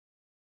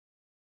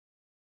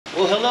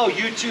Well, hello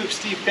YouTube,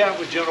 Steve Pat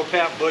with General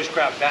Pat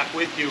Bushcraft back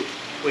with you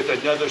with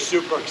another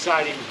super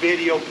exciting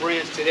video,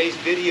 friends. Today's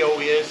video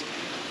is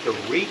the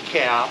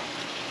recap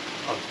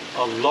of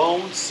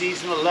Alone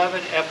Season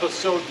 11,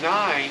 Episode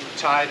 9,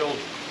 titled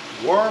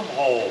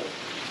Wormhole.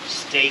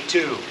 Stay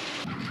tuned.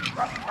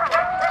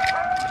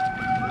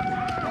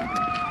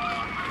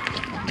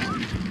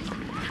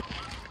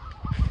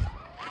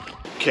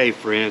 Okay,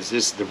 friends,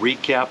 this is the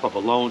recap of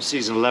Alone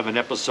Season 11,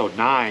 Episode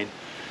 9.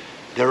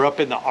 They're up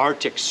in the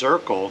Arctic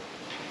Circle.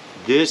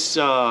 This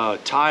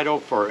title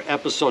for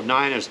episode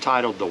 9 is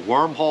titled The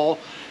Wormhole,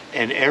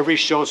 and every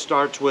show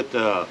starts with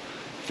a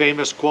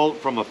famous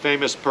quote from a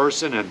famous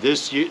person, and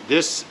this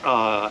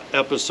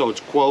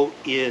episode's quote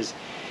is,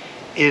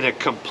 "In a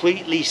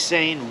completely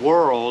sane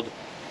world,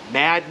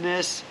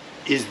 madness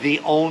is the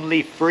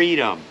only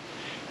freedom."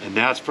 And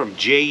that's from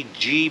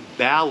J.G.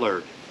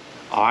 Ballard.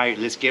 All right,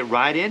 let's get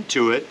right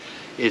into it.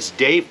 It's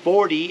day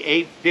 40,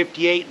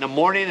 8:58 in the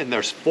morning, and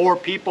there's 4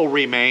 people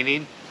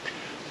remaining.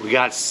 We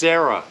got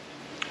Sarah,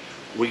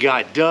 we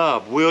got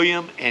Dub,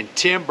 William, and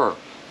Timber.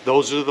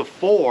 Those are the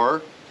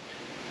 4.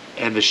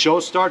 And the show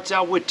starts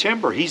out with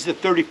Timber. He's the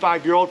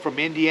 35-year-old from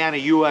Indiana,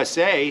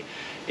 USA.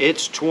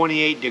 It's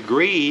 28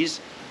 degrees,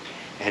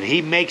 and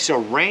he makes a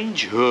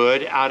range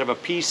hood out of a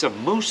piece of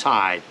moose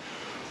hide.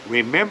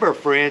 Remember,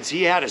 friends,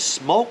 he had a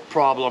smoke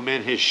problem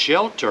in his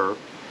shelter.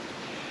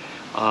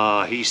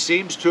 He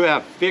seems to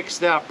have fixed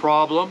that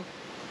problem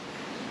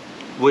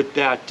with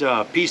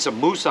that piece of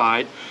moose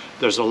hide.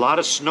 There's a lot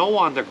of snow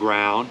on the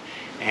ground,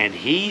 and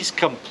he's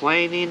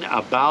complaining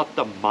about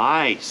the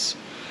mice.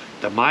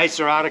 The mice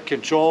are out of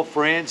control,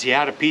 friends. He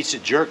had a piece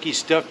of jerky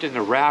stuffed in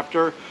the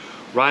rafter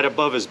right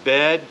above his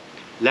bed.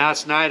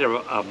 Last night,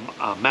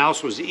 a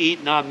mouse was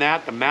eating on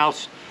that. The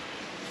mouse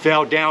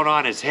fell down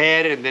on his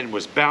head and then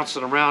was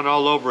bouncing around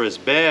all over his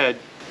bed.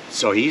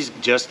 So he's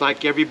just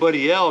like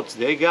everybody else.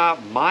 They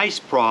got mice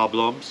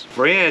problems,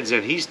 friends,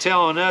 and he's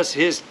telling us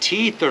his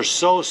teeth are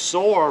so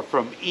sore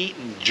from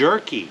eating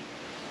jerky.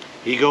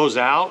 He goes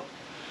out,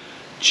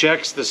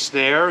 checks the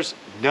snares,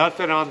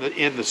 nothing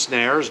in the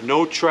snares,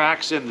 no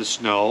tracks in the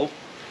snow.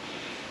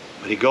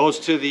 But he goes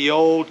to the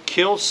old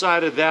kill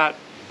site of that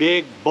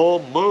big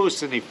bull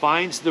moose, and he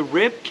finds the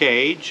rib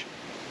cage,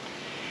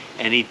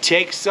 and he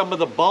takes some of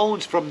the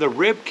bones from the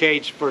rib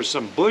cage for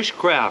some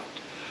bushcraft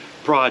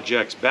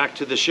projects back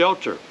to the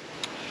shelter.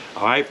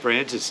 All right,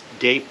 friends, it's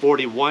day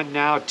 41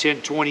 now,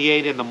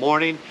 10:28 in the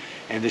morning,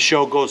 and the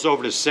show goes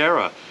over to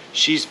Sarah.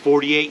 She's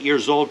 48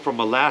 years old from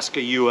Alaska,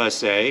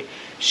 USA.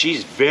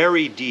 She's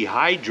very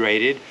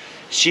dehydrated.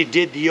 She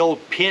did the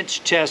old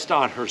pinch test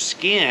on her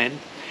skin,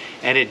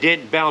 and it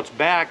didn't bounce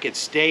back. It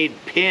stayed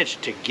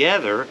pinched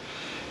together.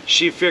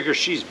 She figures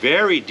she's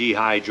very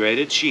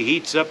dehydrated. She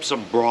heats up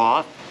some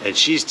broth, and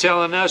she's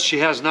telling us she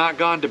has not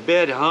gone to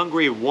bed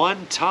hungry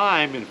one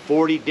time in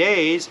 40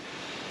 days,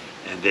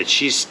 and that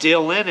she's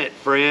still in it,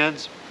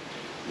 friends.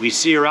 We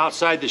see her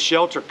outside the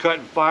shelter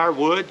cutting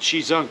firewood.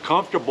 She's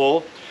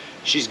uncomfortable.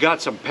 She's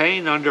got some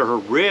pain under her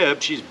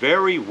rib. She's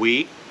very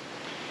weak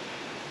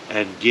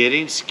and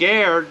getting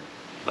scared,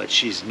 but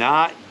she's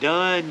not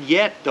done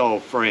yet though,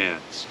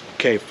 friends.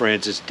 Okay,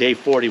 friends, it's day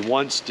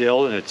 41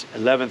 still, and it's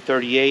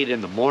 11:38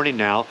 in the morning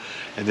now,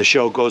 and the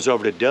show goes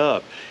over to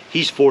Dub.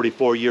 He's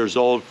 44 years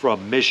old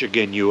from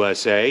Michigan,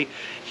 USA.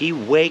 He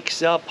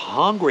wakes up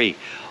hungry.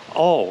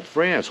 Oh,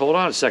 friends, hold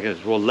on a second.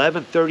 It's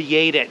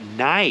 11:38 at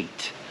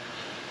night,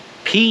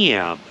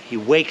 p.m. He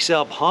wakes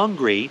up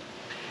hungry,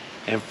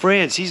 and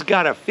friends, he's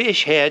got a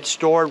fish head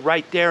stored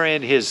right there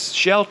in his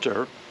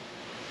shelter.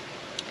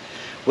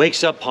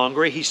 Wakes up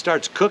hungry. He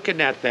starts cooking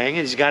that thing,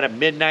 and he's got a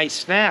midnight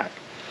snack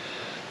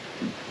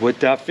with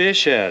that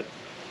fish head.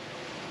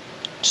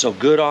 So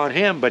good on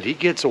him, but he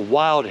gets a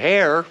wild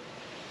hair.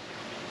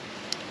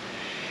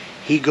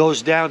 He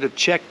goes down to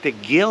check the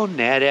gill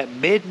net at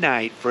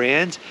midnight,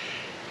 friends.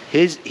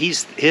 His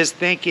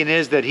thinking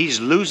is that he's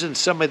losing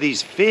some of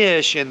these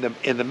fish in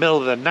the middle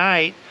of the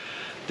night.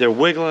 They're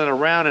wiggling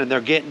around and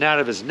they're getting out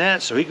of his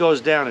net, so he goes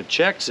down and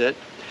checks it.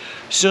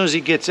 As soon as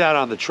he gets out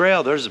on the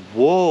trail, there's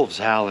wolves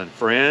howling,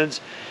 friends,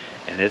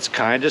 and it's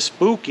kind of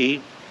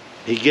spooky.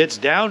 He gets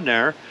down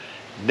there,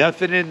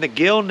 nothing in the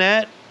gill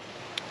net.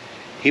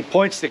 He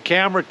points the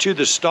camera to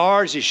the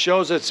stars. He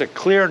shows it's a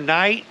clear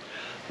night,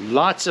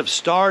 lots of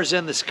stars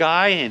in the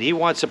sky, and he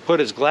wants to put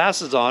his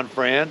glasses on,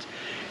 friends.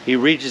 He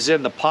reaches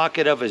in the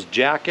pocket of his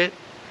jacket,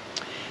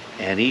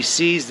 and he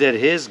sees that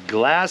his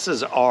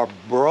glasses are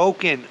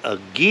broken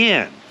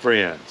again,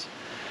 friends.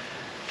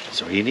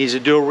 So he needs to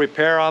do a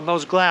repair on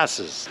those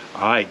glasses.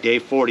 All right, day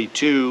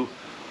 42,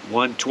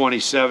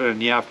 1:27 in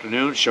the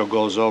afternoon. Show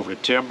goes over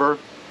to Timber.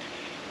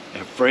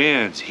 And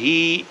friends,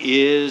 he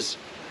is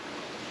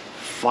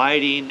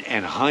fighting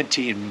and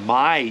hunting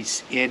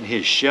mice in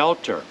his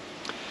shelter.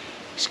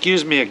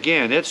 Excuse me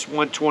again, it's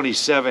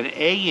 1:27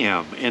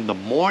 a.m. in the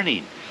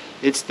morning.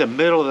 It's the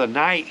middle of the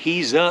night.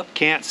 He's up,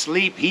 can't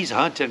sleep. He's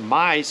hunting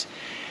mice.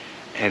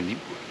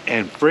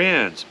 And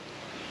friends,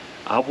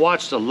 I've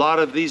watched a lot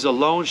of these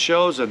alone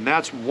shows, and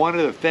that's one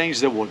of the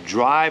things that will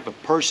drive a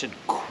person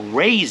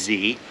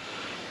crazy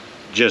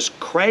Just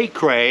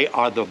cray-cray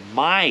are the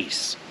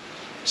mice.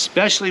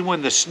 Especially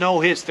when the snow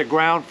hits the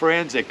ground,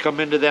 friends, they come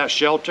into that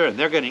shelter and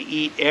they're going to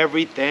eat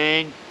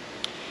everything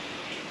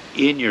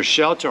in your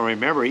shelter.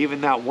 Remember,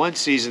 even that one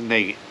season,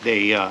 they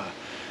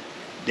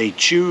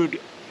chewed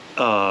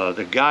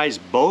the guy's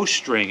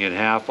bowstring in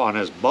half on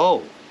his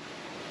bow.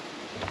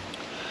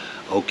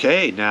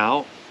 Okay,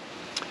 now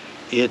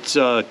it's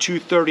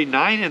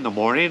 2:39 in the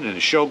morning, and the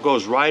show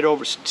goes right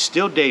over.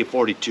 Still day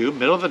 42,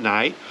 middle of the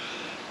night.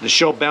 The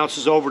show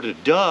bounces over to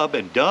Dub,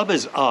 and Dub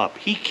is up.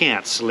 He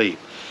can't sleep.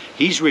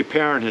 He's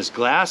repairing his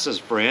glasses,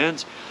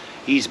 friends.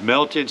 He's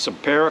melting some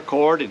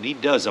paracord, and he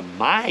does a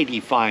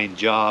mighty fine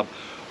job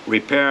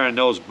repairing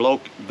those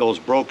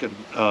broken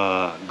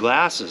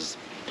glasses.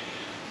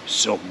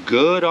 So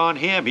good on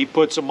him. He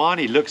puts them on.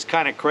 He looks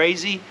kind of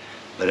crazy,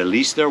 but at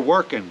least they're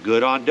working.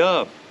 Good on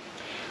Dub.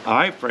 All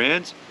right,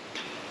 friends.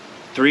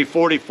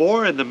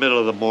 3:44 in the middle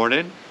of the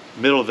morning,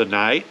 middle of the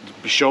night.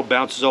 The show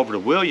bounces over to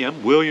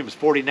William. William's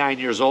 49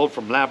 years old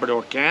from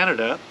Labrador,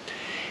 Canada.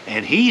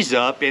 And he's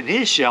up in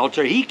his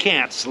shelter. He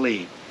can't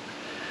sleep.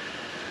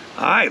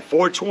 All right,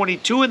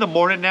 4:22 in the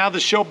morning. Now the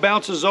show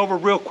bounces over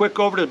real quick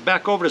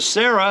back over to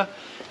Sarah.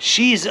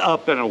 She's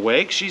up and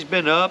awake. She's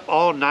been up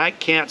all night,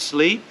 can't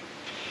sleep.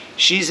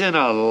 She's in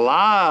a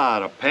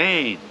lot of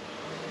pain.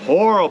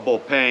 Horrible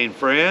pain,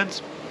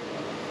 friends.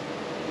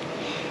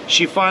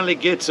 She finally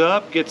gets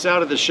up, gets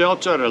out of the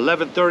shelter at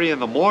 11:30 in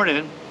the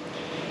morning.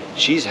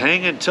 She's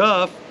hanging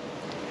tough.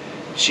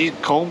 She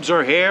combs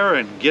her hair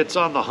and gets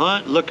on the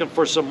hunt, looking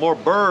for some more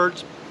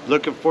birds,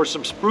 looking for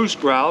some spruce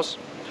grouse.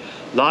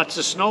 Lots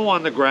of snow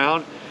on the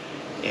ground,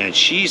 and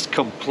she's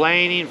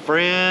complaining,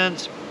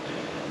 friends.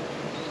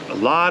 A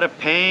lot of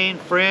pain,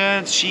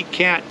 friends. She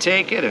can't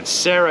take it, and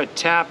Sarah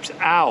taps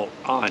out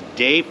on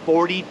day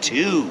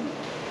 42.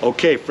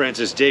 Okay,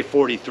 friends, it's day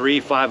 43,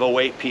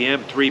 5:08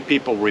 p.m. 3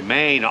 people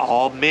remain,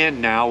 all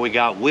men now. We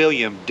got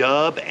William,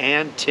 Dub,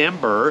 and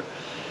Timber,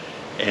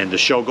 and the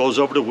show goes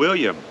over to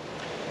William.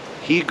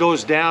 He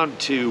goes down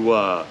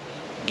to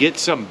get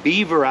some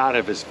beaver out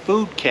of his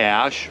food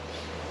cache,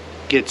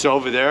 gets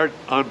over there,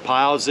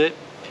 unpiles it.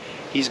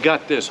 He's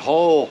got this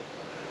hole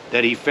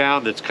that he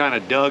found that's kind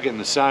of dug in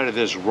the side of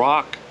this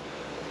rock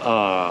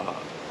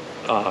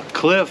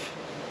cliff,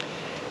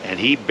 and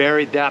he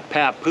buried that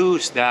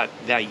papoose, that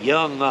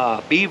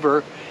young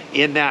beaver,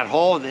 in that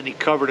hole, and then he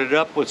covered it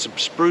up with some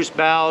spruce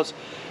boughs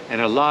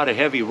and a lot of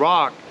heavy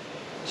rock.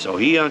 So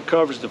he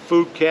uncovers the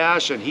food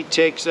cache, and he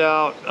takes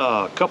out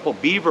a couple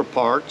beaver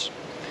parts,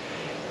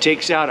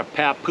 takes out a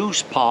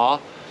papoose paw,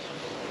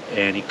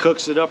 and he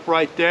cooks it up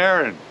right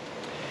there and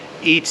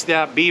eats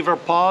that beaver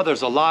paw.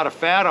 There's a lot of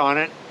fat on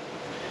it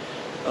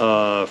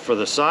for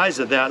the size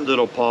of that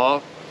little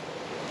paw.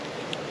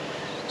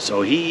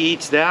 So he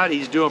eats that.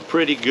 He's doing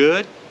pretty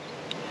good.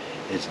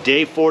 It's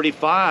day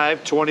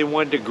 45,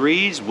 21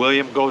 degrees.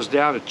 William goes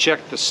down to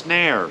check the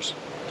snares.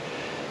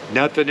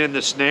 Nothing in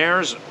the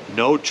snares,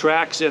 no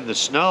tracks in the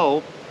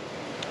snow.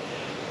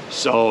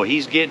 So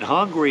he's getting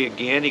hungry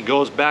again. He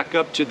goes back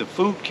up to the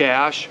food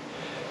cache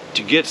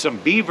to get some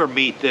beaver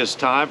meat this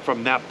time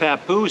from that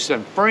papoose.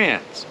 And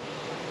friends,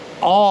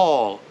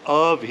 all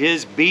of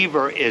his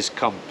beaver is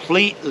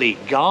completely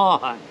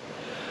gone.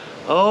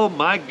 Oh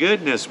my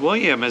goodness,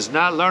 William is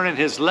not learning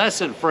his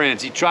lesson,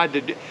 friends. He tried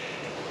to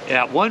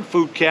at one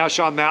food cache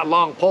on that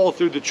long pole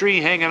through the tree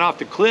hanging off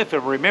the cliff,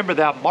 and remember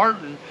that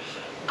marten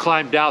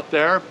climbed out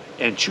there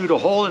and chewed a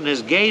hole in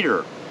his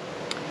gator.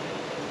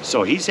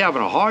 So he's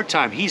having a hard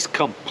time. He's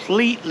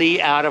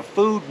completely out of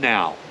food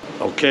now.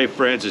 Okay,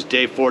 friends, it's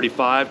day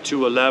 45,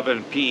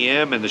 2:11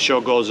 p.m. and the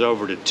show goes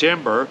over to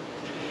Timber.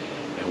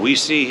 And we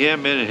see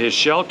him in his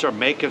shelter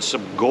making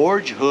some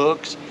gorge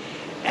hooks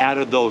out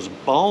of those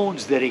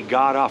bones that he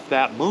got off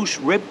that moose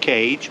rib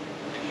cage.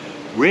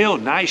 Real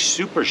nice,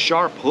 super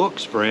sharp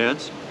hooks,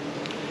 friends.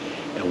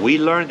 And we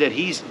learned that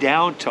he's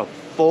down to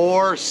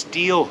 4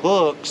 steel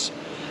hooks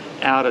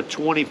out of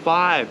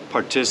 25.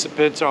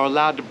 Participants are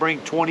allowed to bring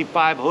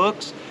 25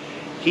 hooks.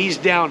 He's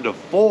down to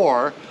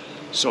 4.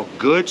 So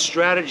good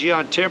strategy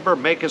on Timber,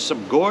 making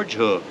some gorge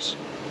hooks.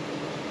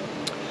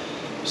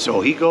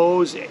 So he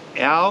goes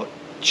out,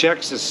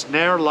 checks the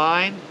snare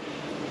line.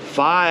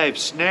 5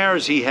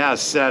 snares he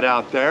has set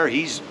out there.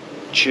 He's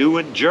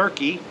chewing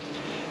jerky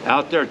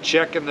out there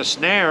checking the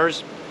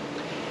snares.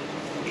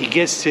 He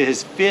gets to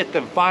his 5th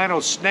and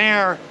final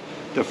snare.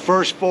 The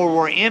first 4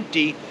 were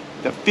empty.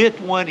 The 5th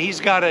one, he's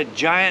got a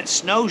giant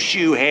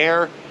snowshoe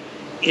hair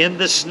in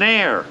the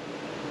snare.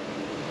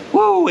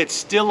 Woo, it's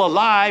still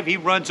alive. He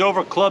runs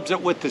over, clubs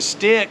it with the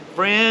stick,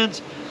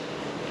 friends.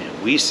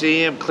 And we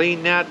see him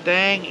clean that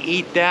thing,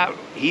 eat that.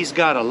 He's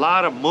got a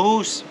lot of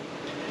moose.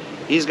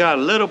 He's got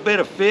a little bit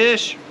of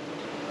fish.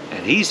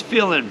 And he's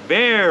feeling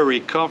very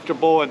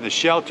comfortable in the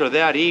shelter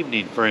that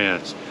evening,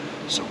 friends.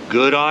 So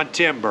good on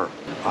Timber.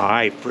 All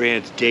right,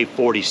 friends, day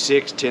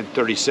 46,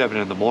 10:37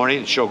 in the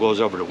morning. The show goes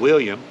over to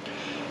William.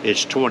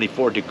 It's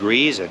 24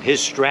 degrees, and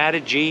his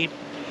strategy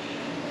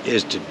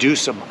is to do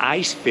some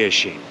ice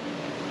fishing.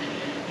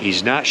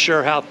 He's not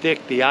sure how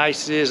thick the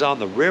ice is on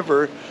the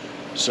river,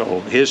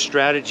 So his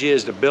strategy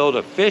is to build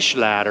a fish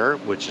ladder,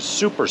 which is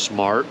super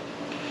smart,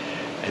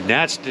 and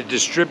that's to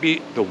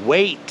distribute the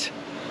weight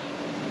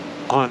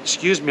on,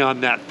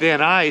 on that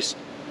thin ice.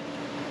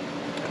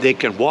 They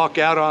can walk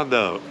out on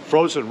the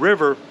frozen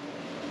river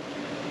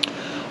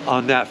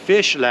on that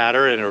fish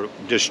ladder and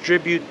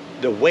distribute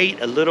the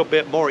weight a little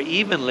bit more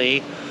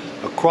evenly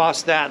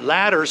across that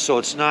ladder, so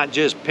it's not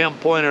just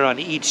pinpointed on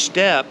each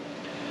step.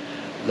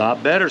 A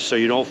lot better, so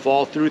you don't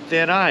fall through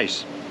thin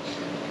ice.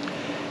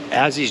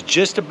 As he's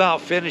just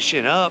about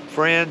finishing up,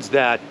 friends,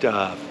 that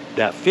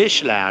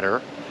fish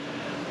ladder,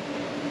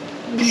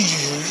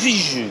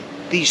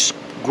 these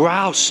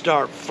grouse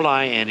start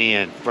flying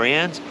in,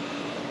 friends.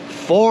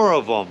 4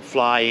 of them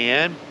fly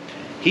in.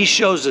 He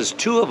shows us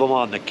 2 of them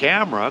on the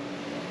camera.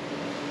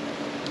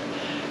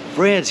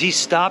 Friends, he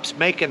stops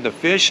making the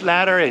fish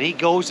ladder and he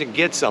goes and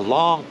gets a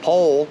long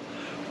pole.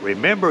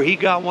 Remember, he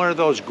got one of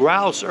those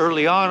grouse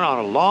early on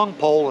a long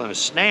pole and a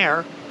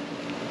snare.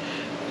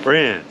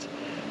 Friends,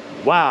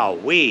 wow,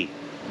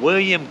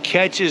 William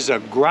catches a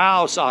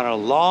grouse on a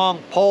long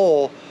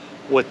pole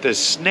with the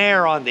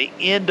snare on the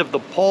end of the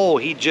pole.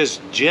 He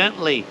just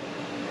gently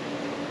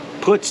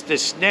puts the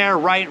snare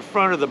right in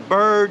front of the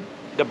bird.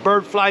 The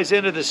bird flies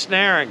into the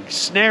snare and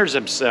snares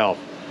himself.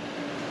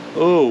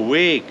 Ooh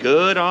wee,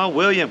 good on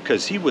William,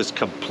 because he was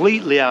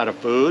completely out of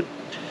food.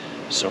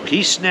 So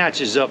he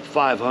snatches up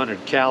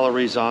 500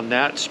 calories on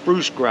that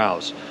spruce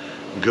grouse.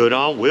 Good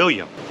on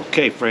William.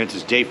 Okay, friends,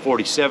 it's day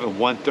 47,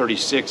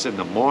 1:36 in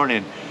the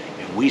morning,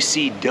 and we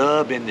see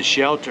Dub in the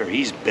shelter.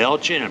 He's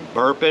belching and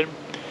burping,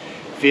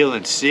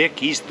 feeling sick.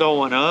 He's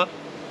throwing up.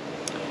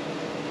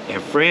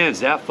 And friends,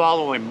 that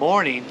following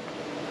morning,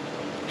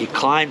 he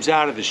climbs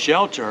out of the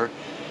shelter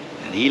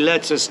and he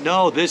lets us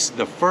know this is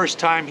the first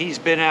time he's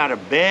been out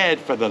of bed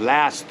for the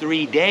last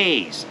 3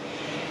 days.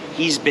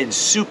 He's been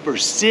super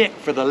sick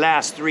for the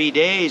last 3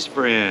 days,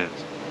 friends.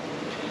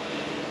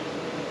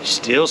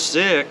 Still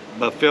sick,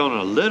 but feeling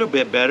a little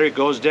bit better. He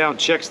goes down,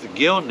 checks the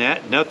gill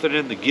net. Nothing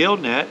in the gill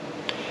net.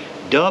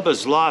 Dub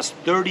has lost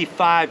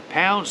 35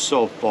 pounds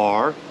so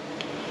far.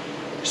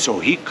 So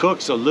he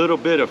cooks a little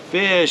bit of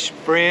fish,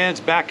 friends,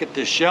 back at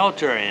the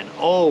shelter, and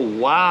oh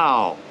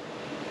wow.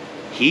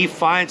 He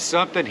finds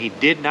something he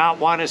did not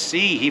want to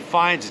see. He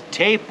finds a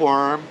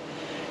tapeworm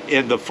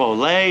in the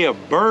fillet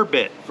of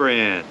burbot,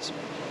 friends.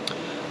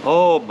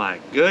 Oh my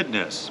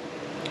goodness.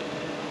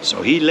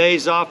 So he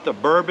lays off the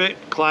burbot,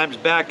 climbs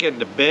back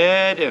into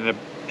bed, and at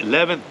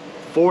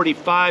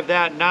 11:45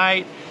 that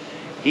night,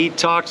 he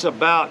talks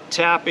about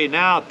tapping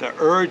out, the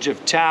urge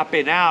of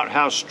tapping out,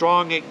 how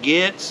strong it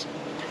gets.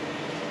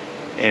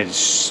 And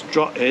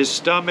his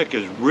stomach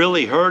is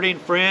really hurting,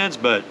 friends,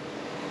 but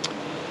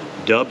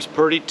Dub's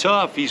pretty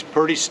tough. He's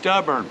pretty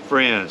stubborn,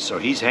 friends, so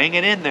he's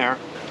hanging in there.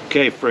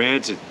 Okay,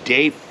 friends, it's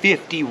day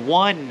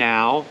 51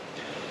 now.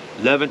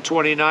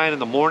 11:29 in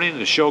the morning,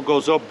 and the show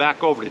goes up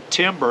back over to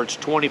timber. It's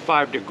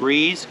 25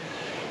 degrees.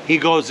 He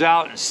goes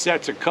out and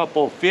sets a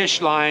couple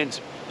fish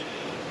lines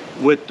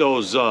with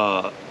those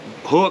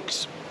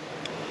hooks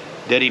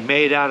that he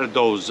made out of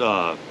those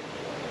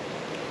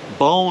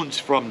bones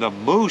from the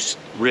moose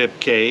rib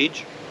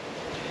cage.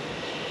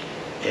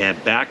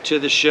 And back to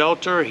the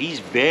shelter. He's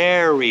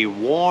very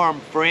warm,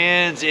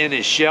 friends, in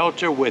his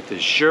shelter with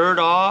his shirt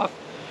off.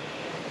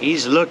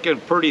 He's looking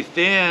pretty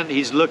thin.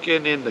 He's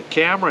looking in the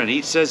camera and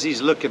he says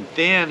he's looking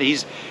thin.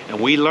 And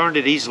we learned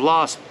that he's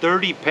lost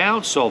 30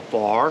 pounds so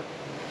far.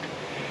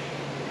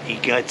 He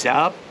gets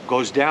up,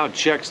 goes down,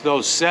 checks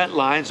those set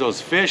lines,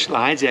 those fish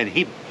lines, and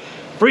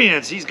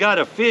friends, he's got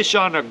a fish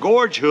on a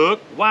gorge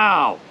hook.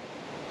 Wow.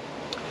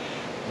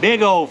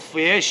 Big old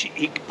fish.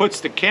 He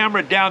puts the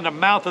camera down the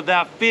mouth of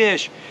that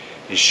fish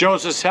and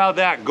shows us how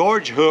that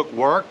gorge hook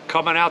worked,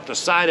 coming out the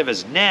side of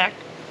his neck.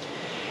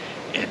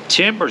 And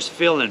Timber's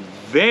feeling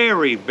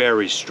very,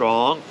 very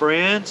strong,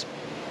 friends.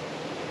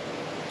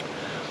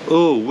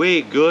 Ooh,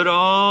 we good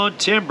on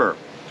Timber.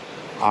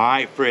 All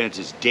right, friends,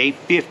 it's day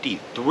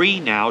 53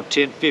 now,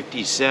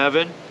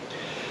 10:57.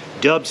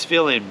 Dub's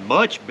feeling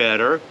much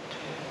better.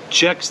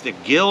 Checks the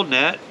gill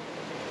net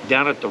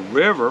down at the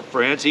river,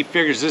 friends. He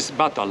figures this is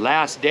about the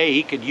last day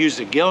he could use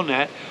the gill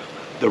net.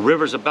 The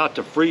river's about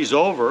to freeze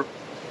over.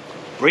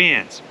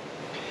 Friends,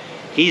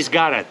 he's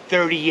got a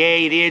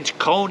 38-inch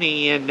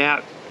coney in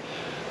that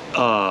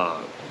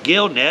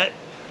gill net,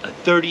 a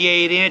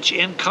 38-inch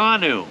in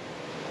canoe.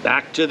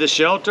 Back to the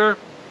shelter.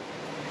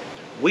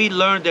 We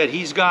learned that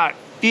he's got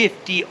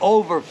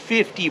over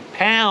 50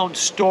 pounds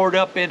stored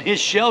up in his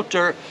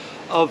shelter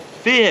of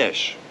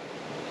fish.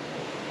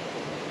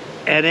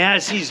 And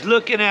as he's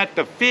looking at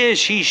the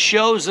fish, he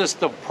shows us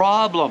the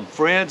problem,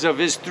 friends, of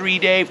his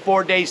 3-day,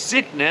 4-day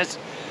sickness.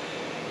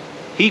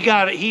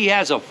 He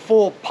has a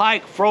full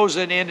pike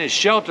frozen in his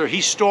shelter.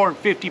 He's storing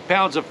 50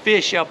 pounds of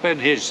fish up in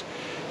his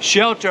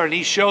shelter, and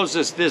he shows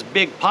us this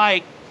big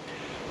pike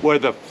where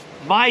the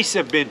mice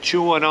have been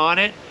chewing on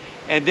it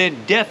and then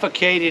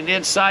defecating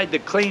inside the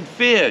clean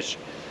fish.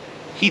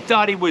 He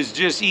thought he was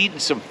just eating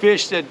some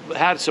fish that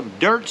had some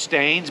dirt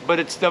stains, but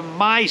it's the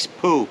mice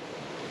poop.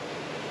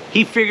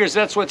 He figures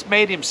that's what's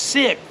made him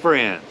sick,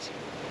 friends.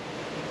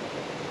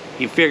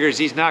 He figures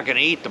he's not going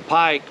to eat the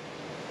pike.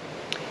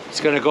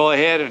 He's going to go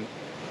ahead and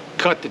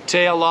cut the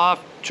tail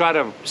off, try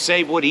to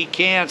save what he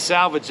can,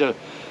 salvage a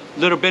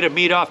little bit of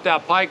meat off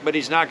that pike, but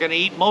he's not going to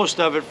eat most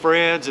of it,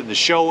 friends, and the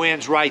show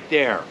ends right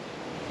there.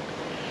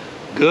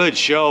 Good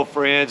show,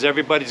 friends.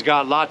 Everybody's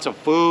got lots of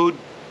food.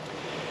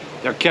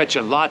 They're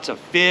catching lots of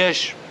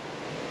fish.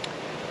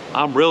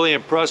 I'm really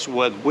impressed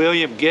with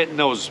William getting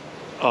those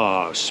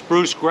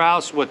spruce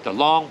grouse with the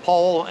long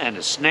pole and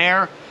a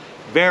snare.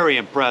 Very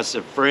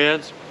impressive,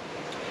 friends.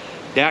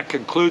 That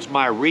concludes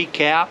my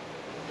recap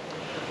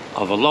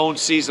of Alone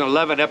Season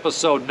 11,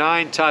 Episode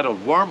 9,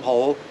 titled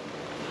Wormhole.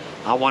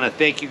 I want to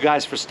thank you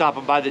guys for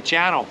stopping by the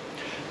channel.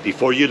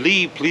 Before you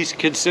leave, please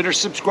consider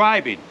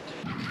subscribing.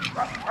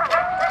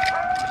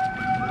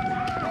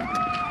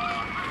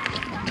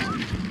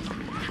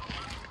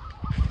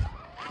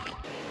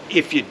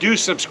 If you do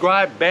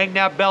subscribe, bang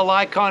that bell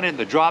icon in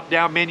the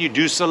drop-down menu.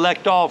 Do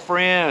select all,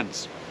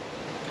 friends.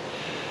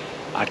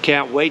 I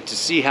can't wait to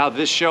see how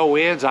this show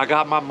ends. I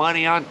got my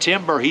money on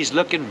Timber. He's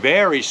looking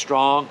very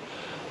strong,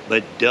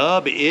 but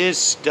Dub is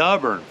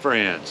stubborn,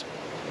 friends.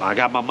 I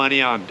got my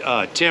money on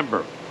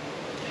Timber.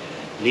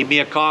 Leave me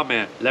a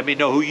comment. Let me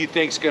know who you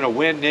think's going to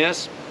win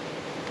this.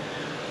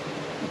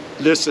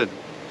 Listen,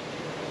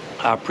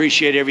 I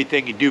appreciate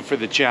everything you do for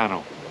the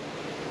channel.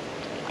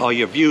 All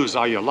your views,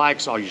 all your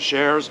likes, all your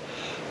shares.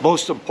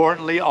 Most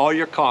importantly, all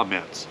your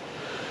comments.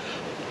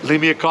 Leave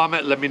me a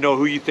comment. Let me know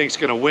who you think's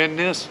going to win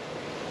this.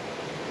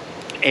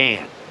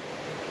 And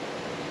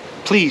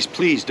please,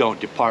 please don't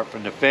depart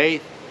from the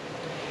faith.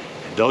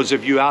 And those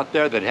of you out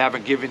there that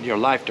haven't given your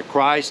life to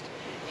Christ,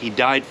 He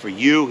died for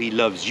you. He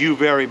loves you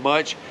very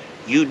much.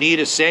 You need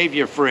a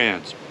Savior,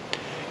 friends.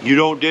 You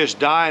don't just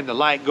die and the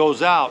light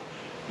goes out.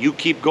 You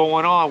keep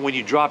going on when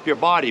you drop your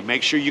body.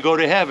 Make sure you go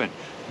to heaven.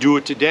 Do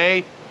it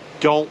today.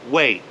 Don't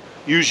wait.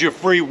 Use your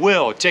free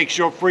will. It takes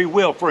your free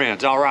will,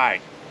 friends. All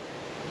right.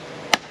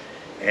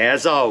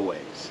 As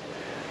always,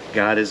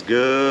 God is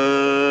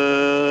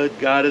good.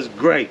 God is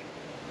great.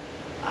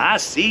 I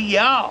see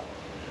y'all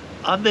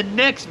on the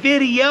next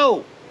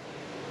video.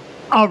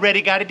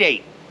 Already got a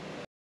date.